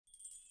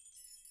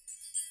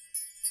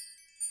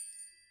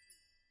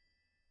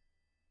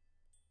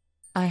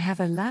I have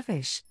a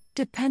lavish,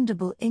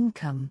 dependable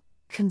income,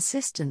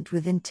 consistent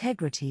with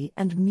integrity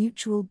and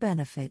mutual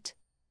benefit.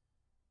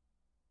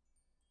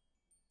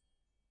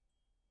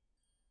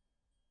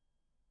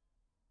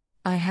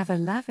 I have a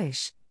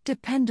lavish,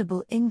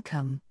 dependable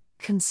income,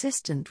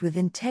 consistent with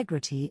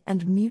integrity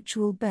and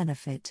mutual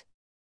benefit.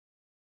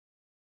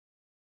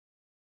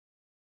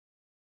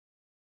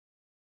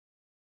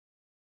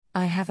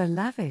 I have a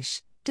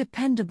lavish,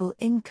 dependable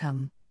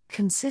income,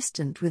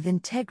 consistent with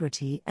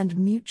integrity and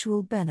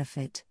mutual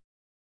benefit.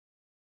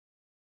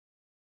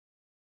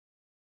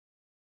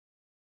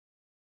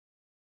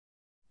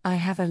 I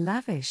have a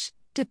lavish,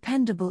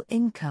 dependable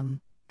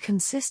income,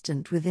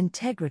 consistent with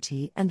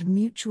integrity and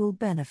mutual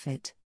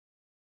benefit.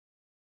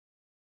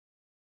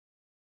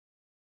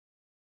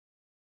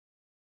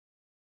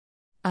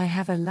 I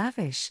have a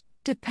lavish,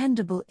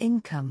 dependable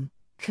income,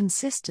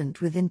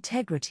 consistent with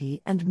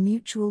integrity and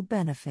mutual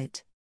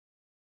benefit.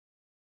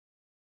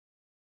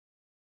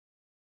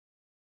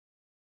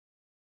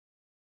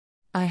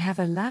 I have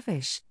a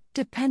lavish,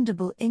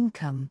 dependable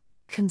income,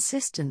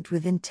 consistent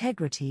with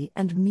integrity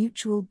and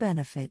mutual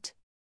benefit.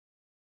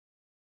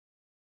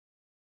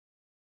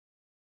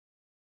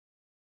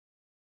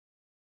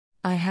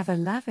 I have a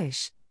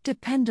lavish,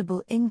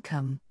 dependable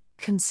income,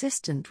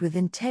 consistent with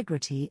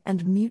integrity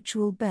and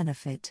mutual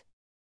benefit.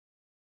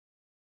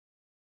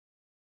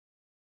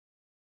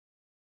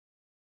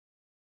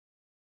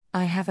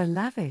 I have a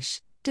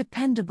lavish,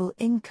 dependable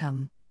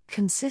income,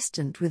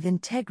 consistent with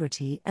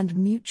integrity and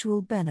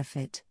mutual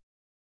benefit.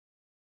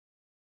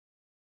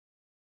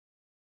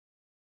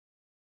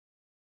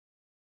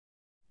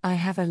 I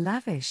have a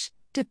lavish,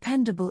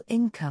 dependable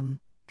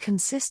income,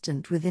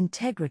 consistent with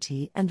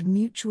integrity and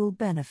mutual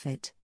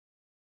benefit.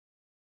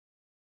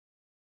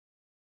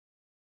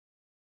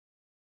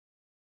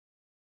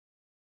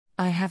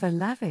 I have a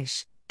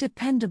lavish,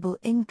 dependable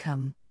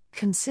income,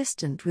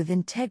 consistent with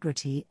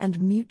integrity and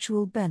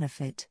mutual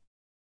benefit.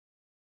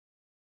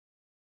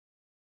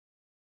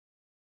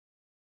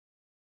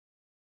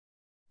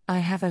 I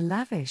have a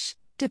lavish,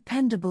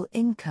 dependable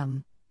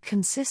income,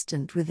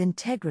 consistent with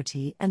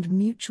integrity and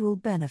mutual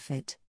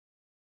benefit.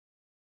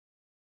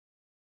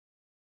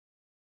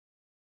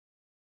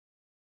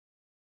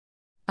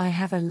 I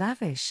have a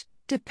lavish,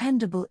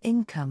 dependable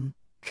income,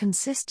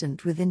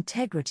 consistent with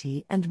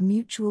integrity and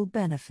mutual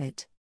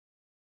benefit.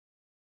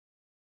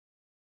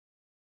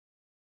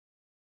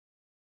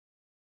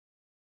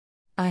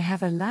 I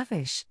have a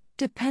lavish,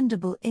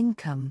 dependable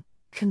income,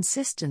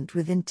 consistent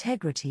with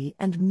integrity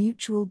and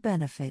mutual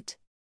benefit.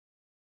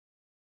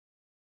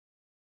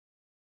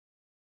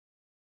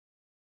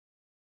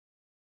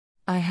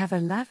 I have a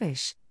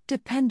lavish,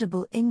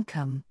 dependable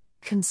income,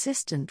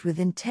 consistent with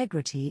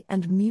integrity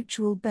and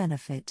mutual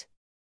benefit.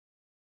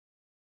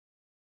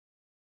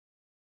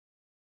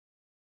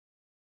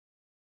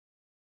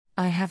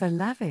 I have a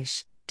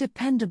lavish,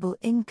 dependable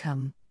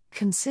income,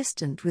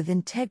 consistent with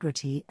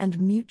integrity and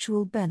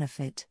mutual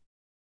benefit.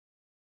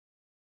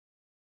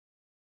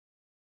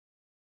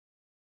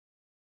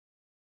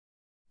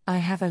 I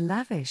have a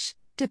lavish,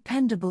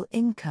 dependable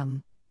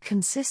income,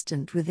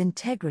 consistent with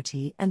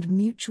integrity and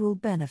mutual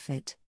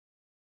benefit.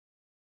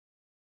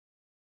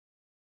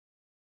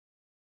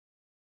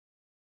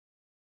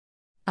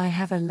 I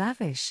have a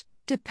lavish,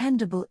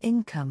 dependable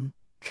income,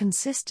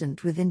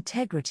 consistent with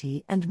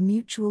integrity and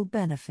mutual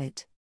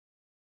benefit.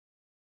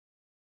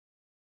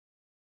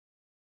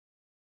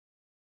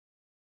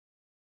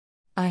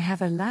 I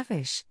have a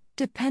lavish,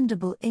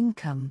 dependable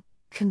income,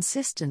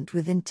 consistent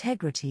with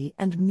integrity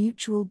and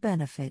mutual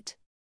benefit.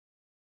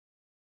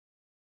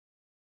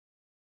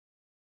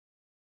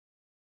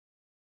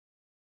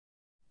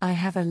 I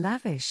have a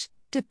lavish,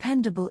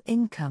 dependable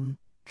income,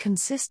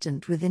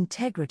 consistent with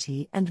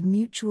integrity and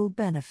mutual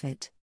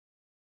benefit.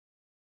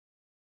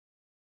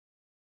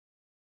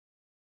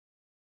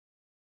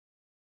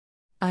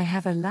 I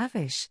have a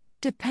lavish,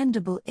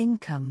 dependable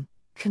income,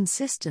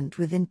 consistent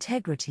with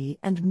integrity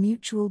and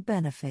mutual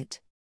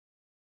benefit.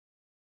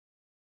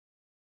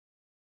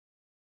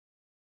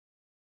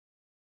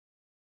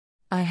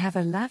 I have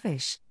a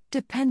lavish,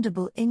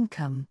 dependable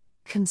income,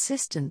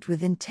 consistent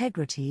with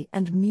integrity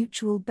and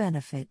mutual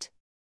benefit.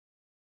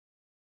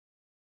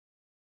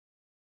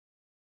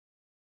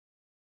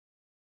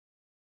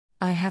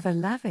 I have a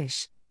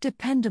lavish,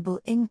 dependable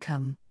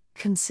income,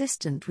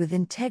 consistent with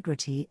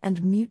integrity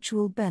and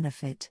mutual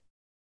benefit.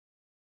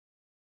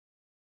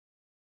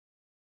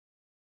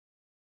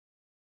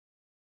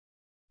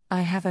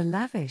 I have a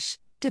lavish,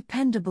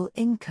 dependable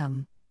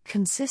income,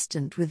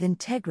 consistent with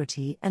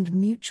integrity and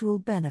mutual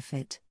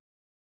benefit.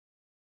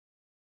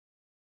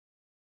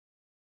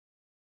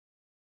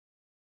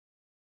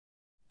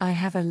 I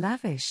have a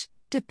lavish,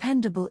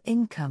 dependable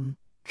income,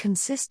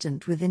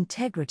 consistent with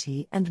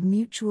integrity and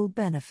mutual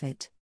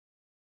benefit.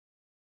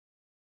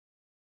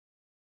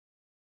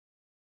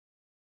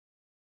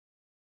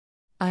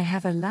 I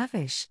have a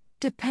lavish,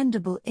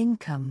 dependable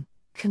income,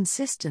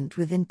 consistent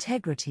with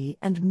integrity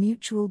and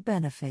mutual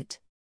benefit.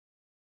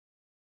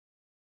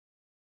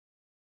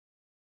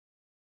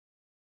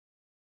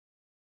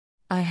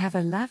 I have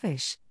a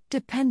lavish,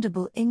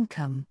 dependable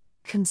income,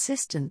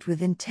 consistent with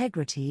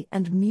integrity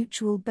and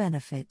mutual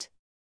benefit.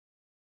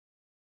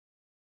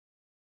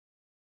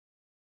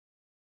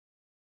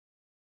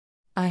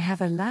 I have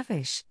a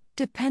lavish,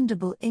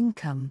 dependable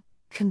income,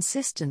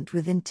 consistent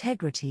with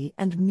integrity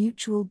and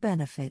mutual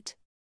benefit.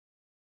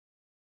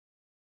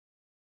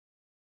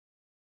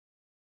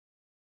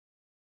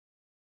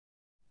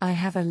 I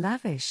have a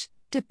lavish,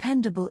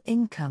 dependable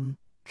income,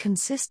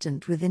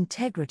 consistent with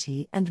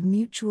integrity and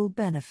mutual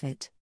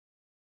benefit.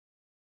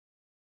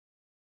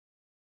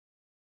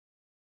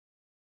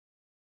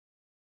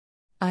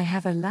 I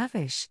have a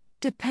lavish,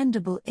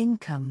 dependable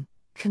income,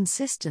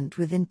 consistent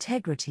with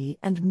integrity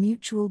and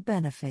mutual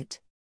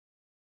benefit.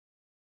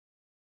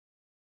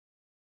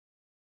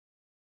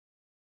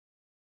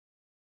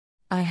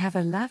 I have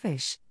a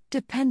lavish,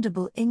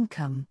 dependable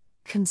income,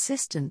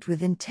 consistent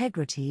with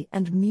integrity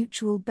and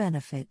mutual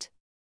benefit.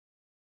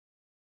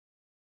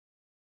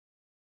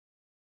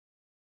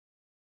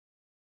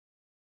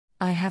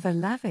 I have a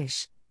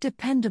lavish,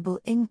 dependable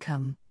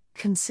income,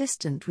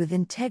 consistent with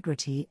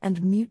integrity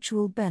and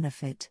mutual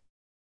benefit.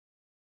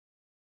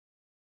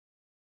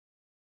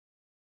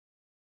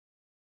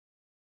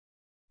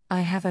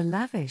 I have a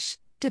lavish,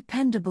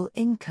 dependable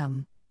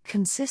income,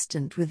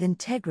 consistent with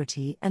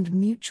integrity and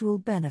mutual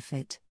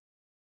benefit.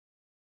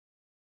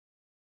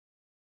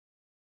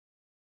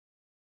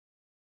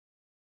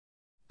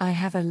 I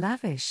have a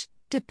lavish,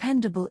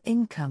 dependable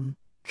income,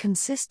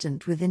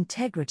 consistent with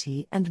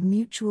integrity and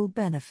mutual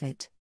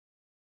benefit.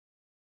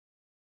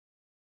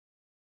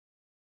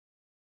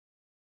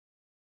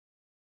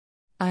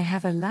 I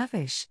have a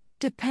lavish,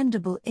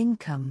 dependable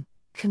income,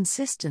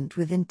 consistent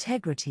with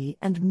integrity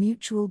and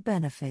mutual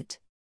benefit.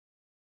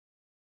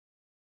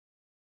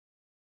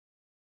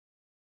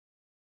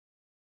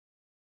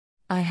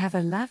 I have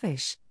a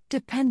lavish,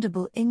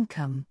 dependable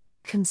income,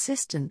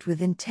 consistent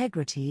with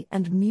integrity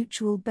and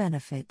mutual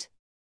benefit.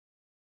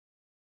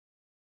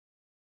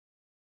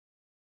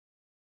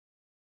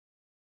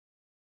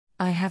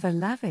 I have a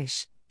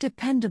lavish,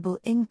 dependable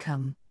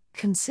income,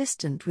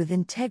 consistent with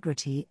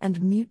integrity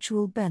and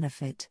mutual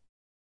benefit.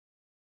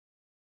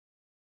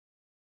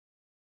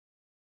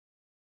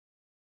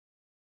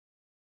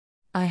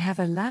 I have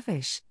a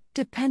lavish,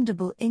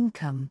 dependable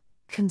income,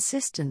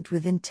 consistent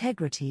with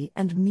integrity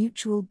and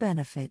mutual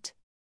benefit.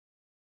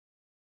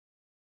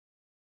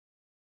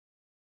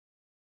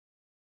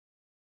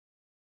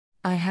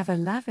 I have a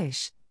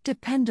lavish,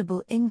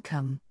 dependable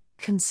income,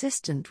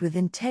 consistent with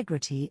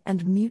integrity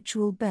and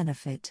mutual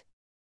benefit.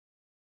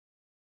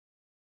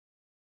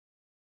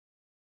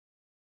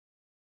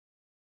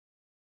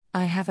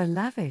 I have a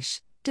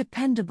lavish,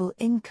 dependable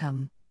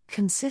income,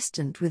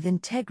 consistent with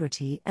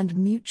integrity and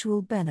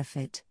mutual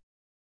benefit.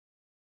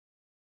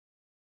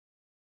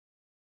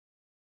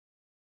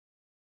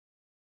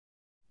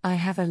 I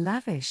have a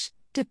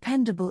lavish,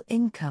 dependable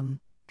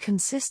income,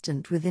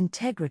 consistent with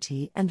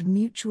integrity and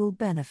mutual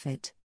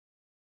benefit.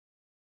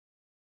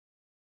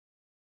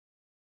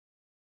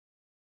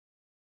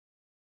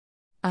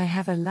 I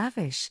have a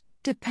lavish,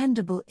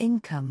 dependable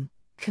income,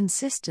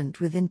 consistent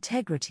with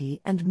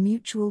integrity and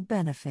mutual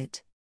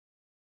benefit.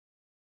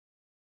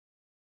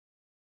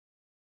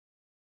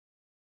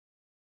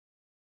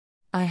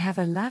 I have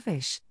a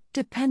lavish,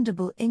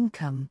 dependable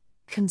income,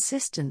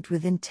 consistent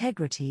with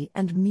integrity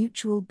and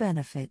mutual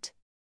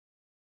benefit.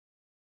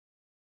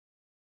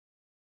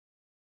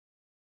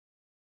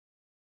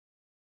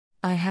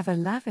 I have a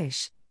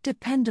lavish,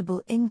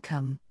 dependable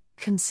income,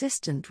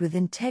 consistent with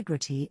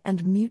integrity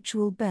and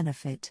mutual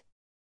benefit.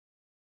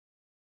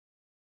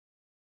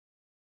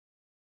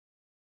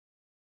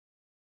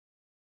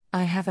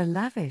 I have a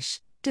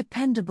lavish,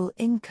 dependable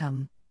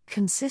income,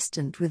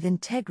 consistent with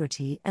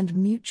integrity and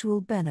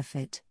mutual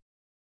benefit.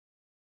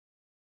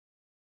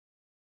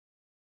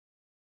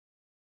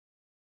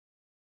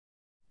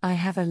 I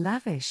have a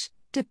lavish,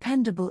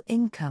 dependable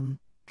income,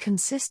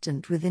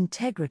 consistent with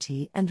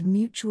integrity and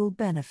mutual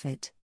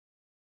benefit.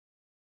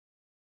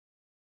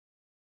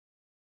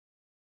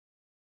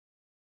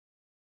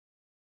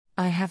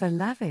 I have a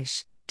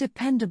lavish,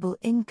 dependable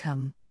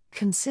income,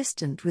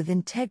 consistent with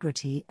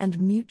integrity and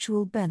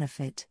mutual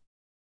benefit.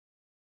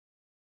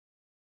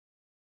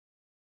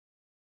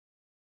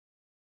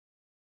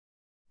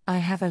 I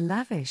have a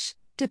lavish,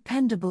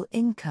 dependable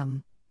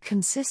income,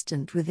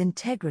 consistent with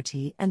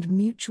integrity and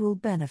mutual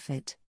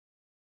benefit.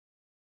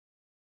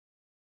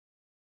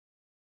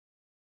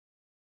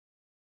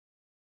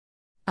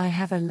 I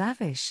have a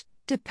lavish,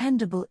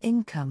 dependable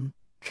income,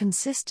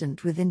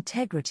 consistent with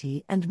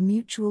integrity and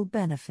mutual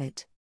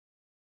benefit.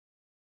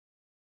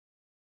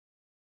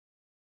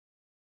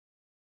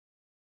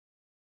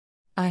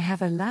 I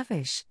have a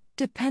lavish,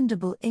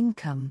 dependable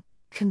income,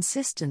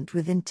 consistent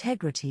with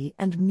integrity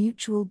and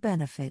mutual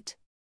benefit.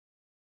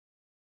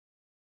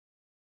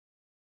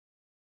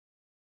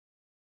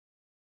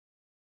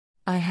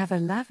 I have a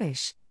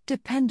lavish,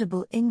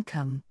 dependable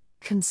income,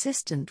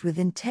 consistent with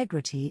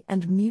integrity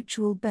and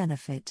mutual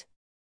benefit.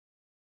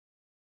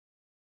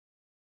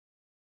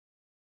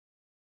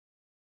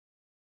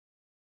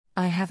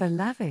 I have a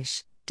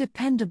lavish,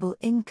 dependable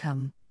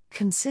income,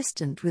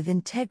 consistent with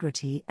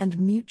integrity and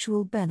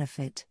mutual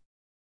benefit.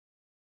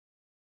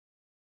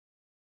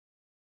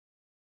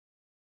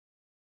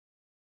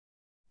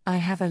 I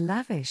have a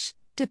lavish,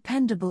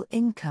 dependable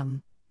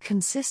income,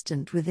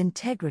 consistent with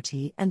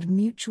integrity and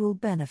mutual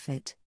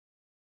benefit.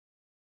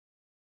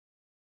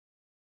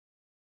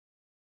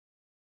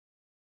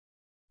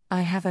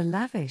 I have a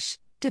lavish,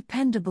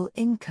 dependable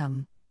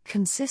income,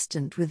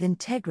 consistent with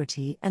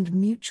integrity and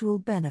mutual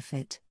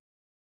benefit.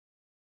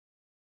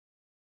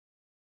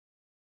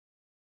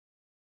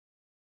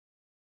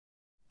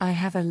 I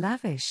have a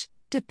lavish,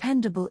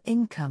 dependable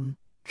income,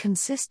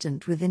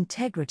 consistent with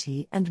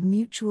integrity and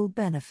mutual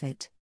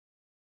benefit.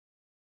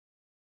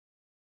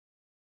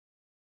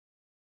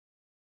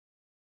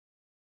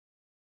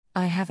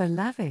 I have a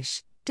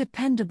lavish,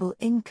 dependable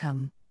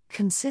income,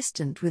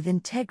 consistent with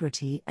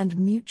integrity and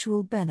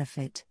mutual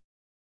benefit.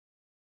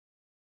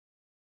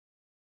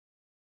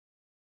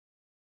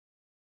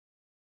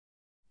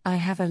 I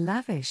have a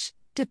lavish,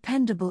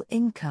 dependable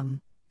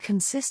income,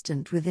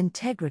 consistent with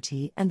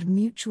integrity and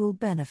mutual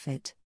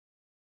benefit.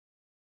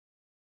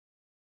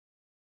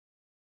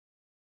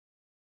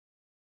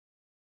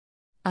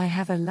 I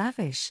have a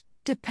lavish,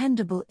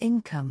 dependable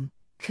income,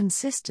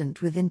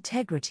 consistent with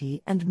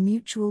integrity and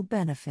mutual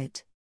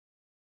benefit.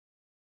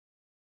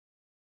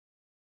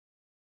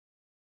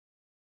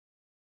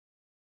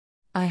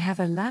 I have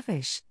a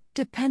lavish,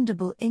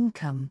 dependable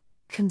income,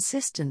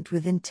 consistent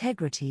with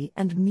integrity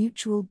and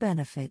mutual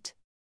benefit.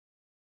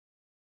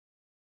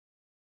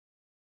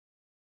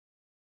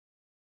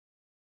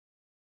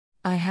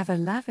 I have a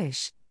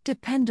lavish,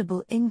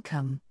 dependable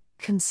income,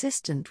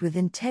 consistent with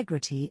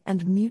integrity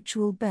and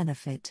mutual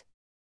benefit.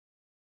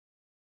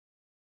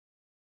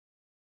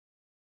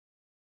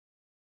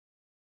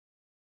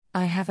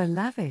 I have a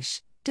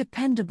lavish,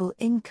 dependable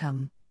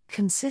income,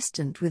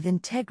 consistent with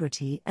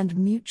integrity and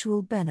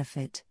mutual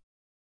benefit.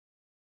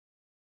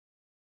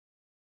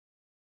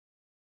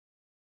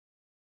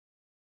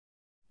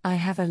 I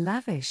have a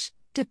lavish,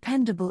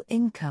 dependable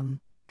income,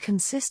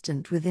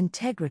 consistent with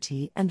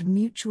integrity and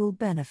mutual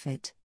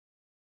benefit.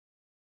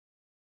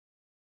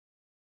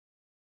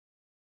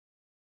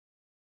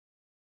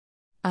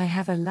 I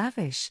have a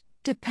lavish,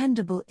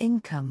 dependable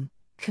income,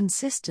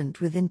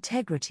 consistent with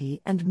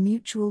integrity and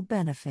mutual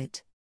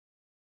benefit.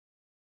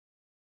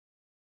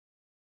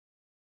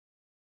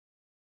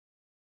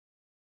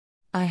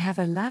 I have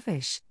a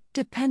lavish,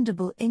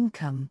 dependable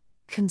income,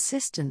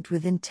 consistent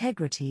with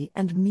integrity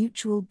and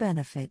mutual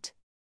benefit.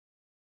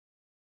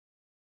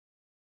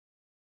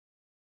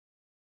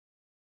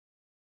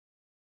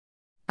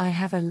 I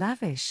have a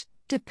lavish,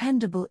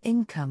 dependable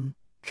income,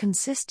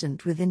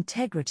 consistent with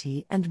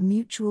integrity and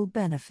mutual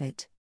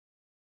benefit.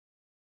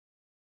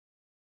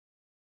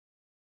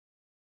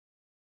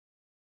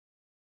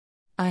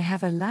 I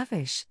have a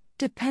lavish,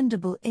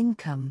 dependable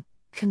income,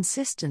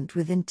 consistent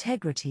with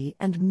integrity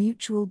and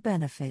mutual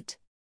benefit.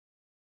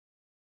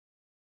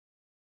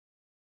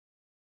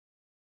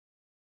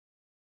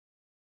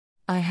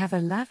 I have a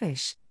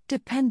lavish,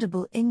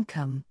 dependable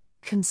income,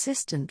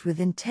 consistent with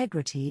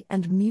integrity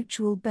and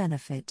mutual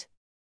benefit.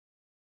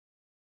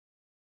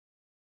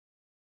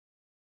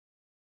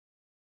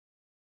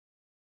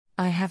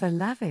 I have a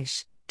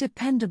lavish,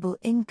 dependable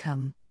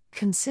income,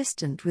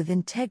 consistent with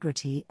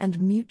integrity and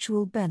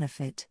mutual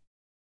benefit.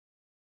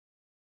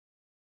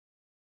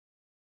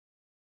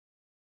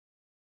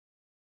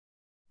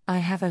 I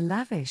have a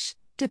lavish,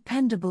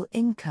 dependable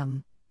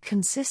income,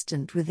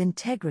 consistent with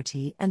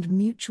integrity and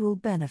mutual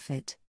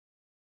benefit.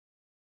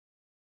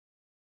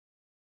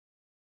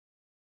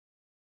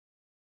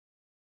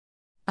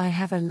 I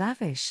have a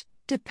lavish,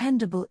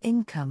 dependable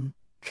income,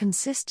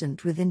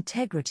 consistent with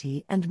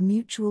integrity and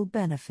mutual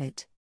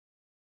benefit.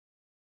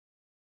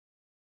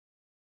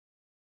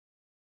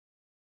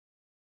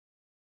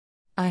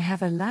 I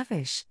have a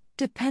lavish,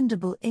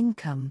 dependable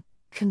income,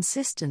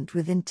 consistent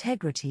with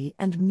integrity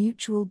and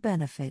mutual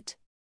benefit.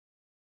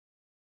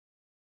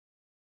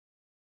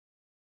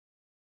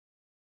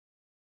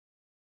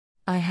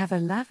 I have a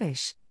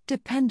lavish,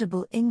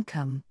 dependable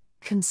income,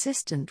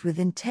 consistent with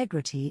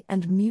integrity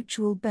and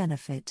mutual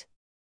benefit.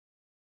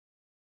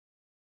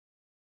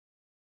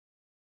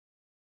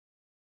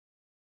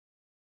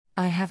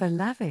 I have a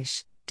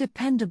lavish,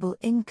 dependable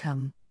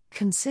income,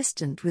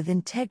 consistent with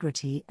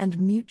integrity and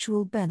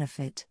mutual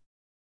benefit.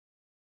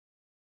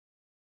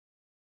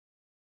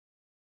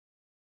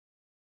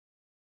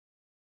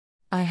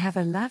 I have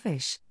a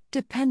lavish,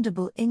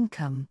 dependable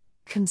income,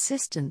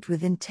 consistent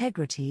with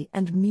integrity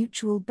and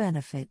mutual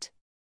benefit.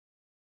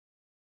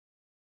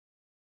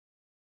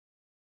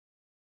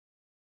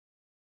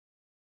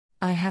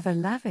 I have a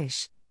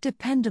lavish,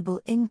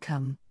 dependable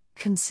income,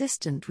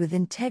 consistent with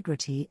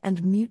integrity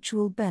and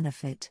mutual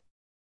benefit.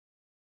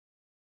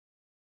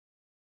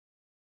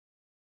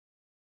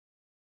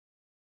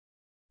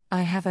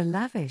 I have a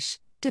lavish,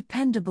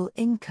 dependable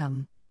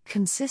income,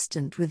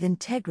 consistent with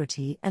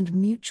integrity and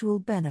mutual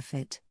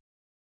benefit.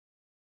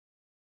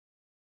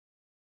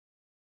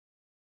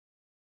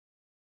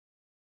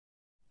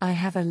 I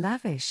have a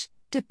lavish,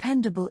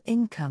 dependable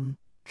income,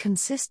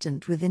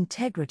 consistent with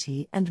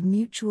integrity and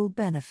mutual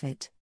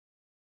benefit.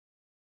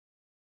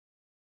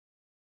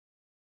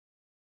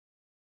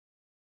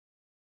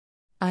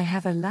 I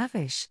have a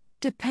lavish,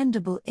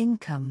 dependable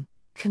income,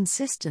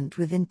 consistent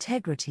with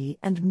integrity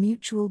and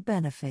mutual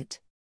benefit.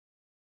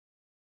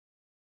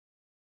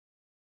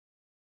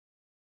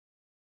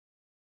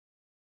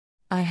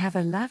 I have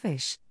a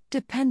lavish,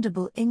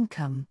 dependable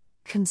income,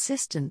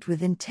 consistent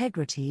with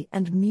integrity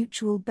and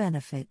mutual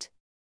benefit.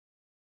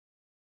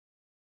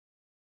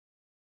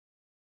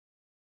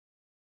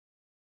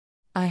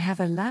 I have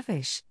a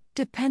lavish,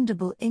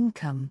 dependable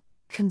income,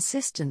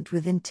 consistent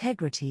with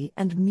integrity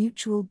and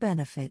mutual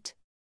benefit.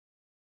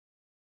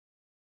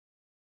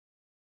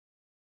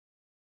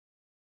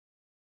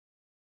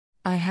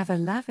 I have a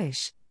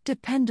lavish,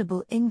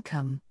 dependable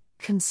income,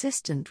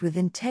 consistent with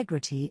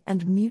integrity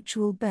and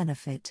mutual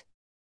benefit.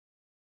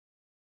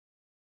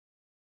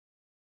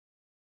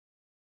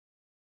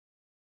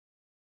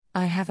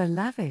 I have a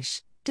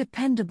lavish,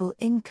 dependable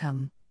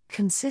income,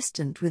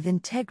 consistent with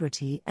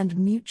integrity and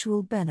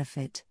mutual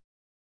benefit.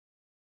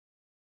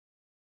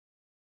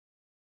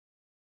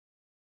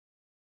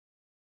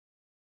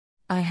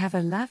 I have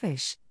a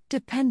lavish,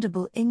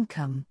 dependable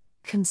income,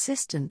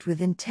 consistent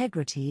with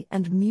integrity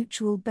and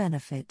mutual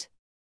benefit.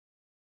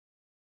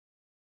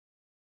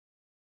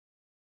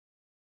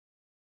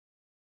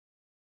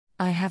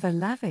 I have a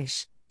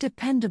lavish,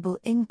 dependable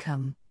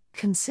income,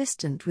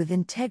 consistent with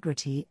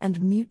integrity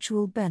and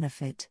mutual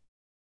benefit.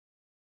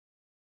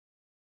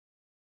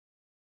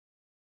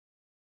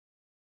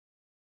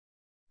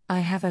 I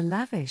have a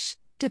lavish,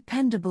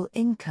 dependable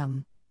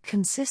income,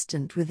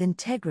 consistent with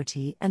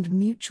integrity and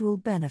mutual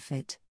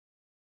benefit.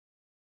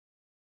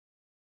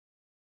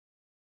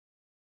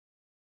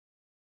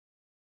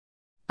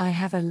 I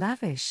have a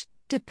lavish,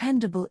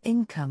 dependable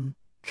income,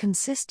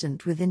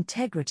 consistent with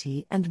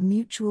integrity and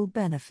mutual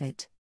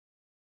benefit.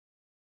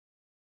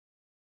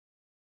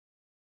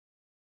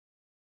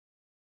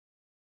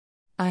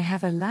 I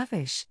have a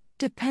lavish,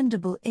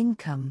 dependable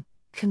income,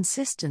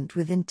 consistent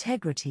with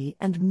integrity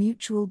and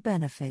mutual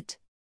benefit.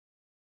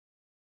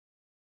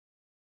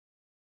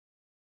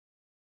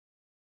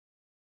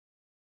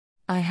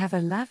 I have a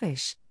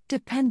lavish,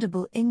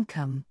 dependable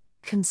income,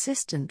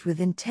 consistent with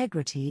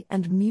integrity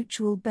and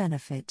mutual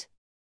benefit.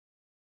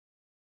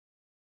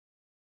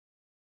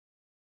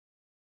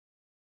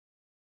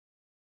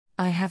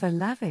 I have a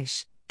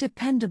lavish,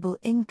 dependable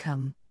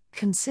income,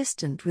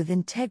 consistent with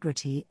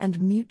integrity and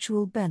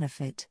mutual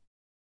benefit.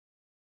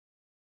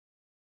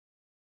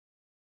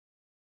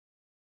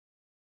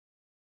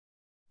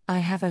 I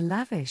have a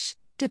lavish,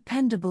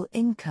 dependable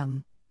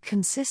income,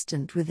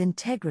 consistent with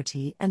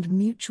integrity and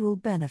mutual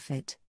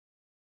benefit.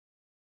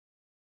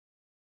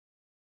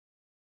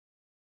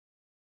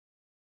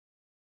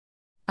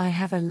 I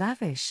have a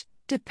lavish,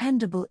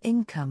 dependable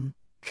income,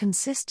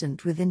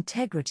 consistent with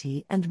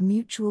integrity and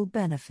mutual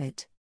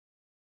benefit.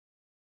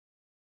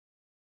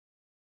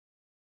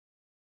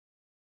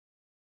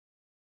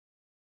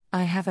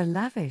 I have a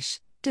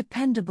lavish,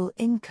 dependable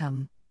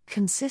income,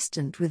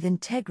 consistent with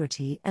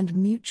integrity and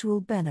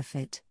mutual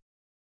benefit.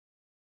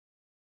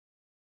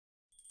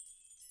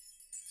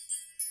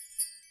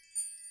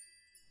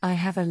 I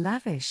have a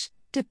lavish,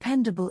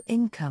 dependable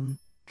income,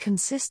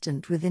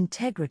 consistent with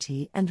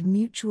integrity and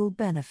mutual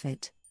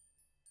benefit.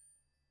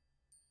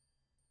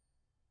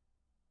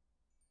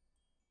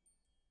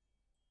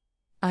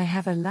 I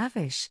have a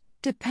lavish,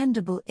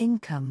 dependable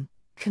income,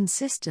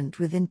 consistent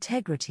with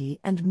integrity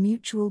and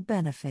mutual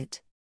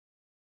benefit.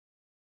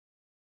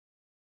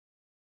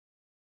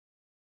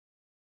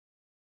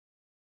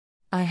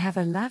 I have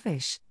a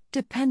lavish,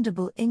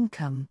 dependable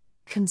income,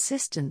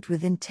 consistent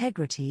with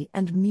integrity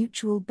and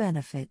mutual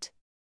benefit.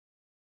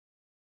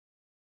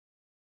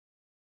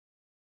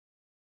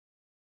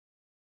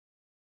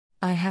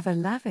 I have a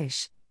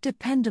lavish,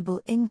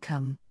 dependable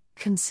income,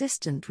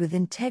 consistent with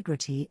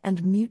integrity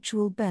and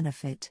mutual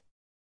benefit.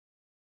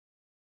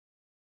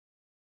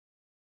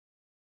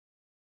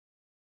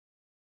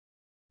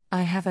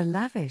 I have a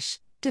lavish,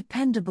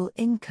 dependable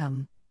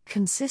income,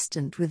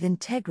 consistent with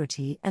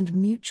integrity and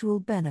mutual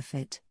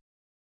benefit.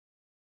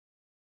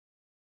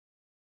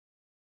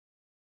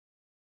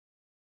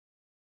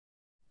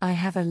 I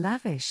have a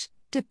lavish,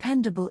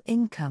 dependable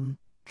income,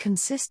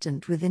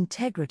 consistent with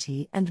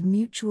integrity and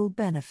mutual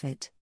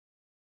benefit.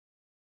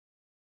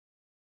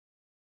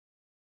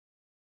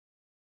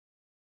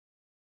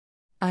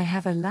 I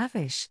have a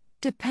lavish,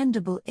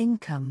 dependable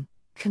income,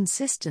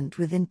 consistent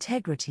with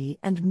integrity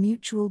and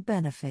mutual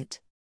benefit.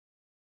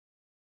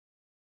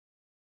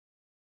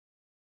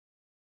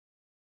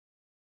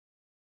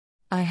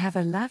 I have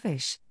a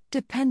lavish,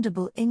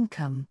 dependable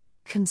income,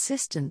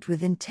 consistent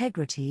with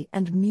integrity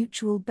and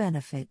mutual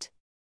benefit.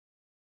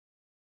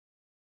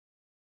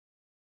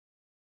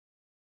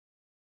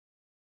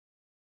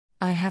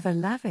 I have a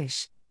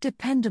lavish,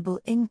 dependable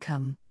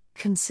income,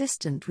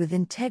 consistent with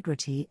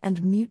integrity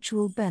and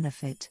mutual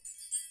benefit.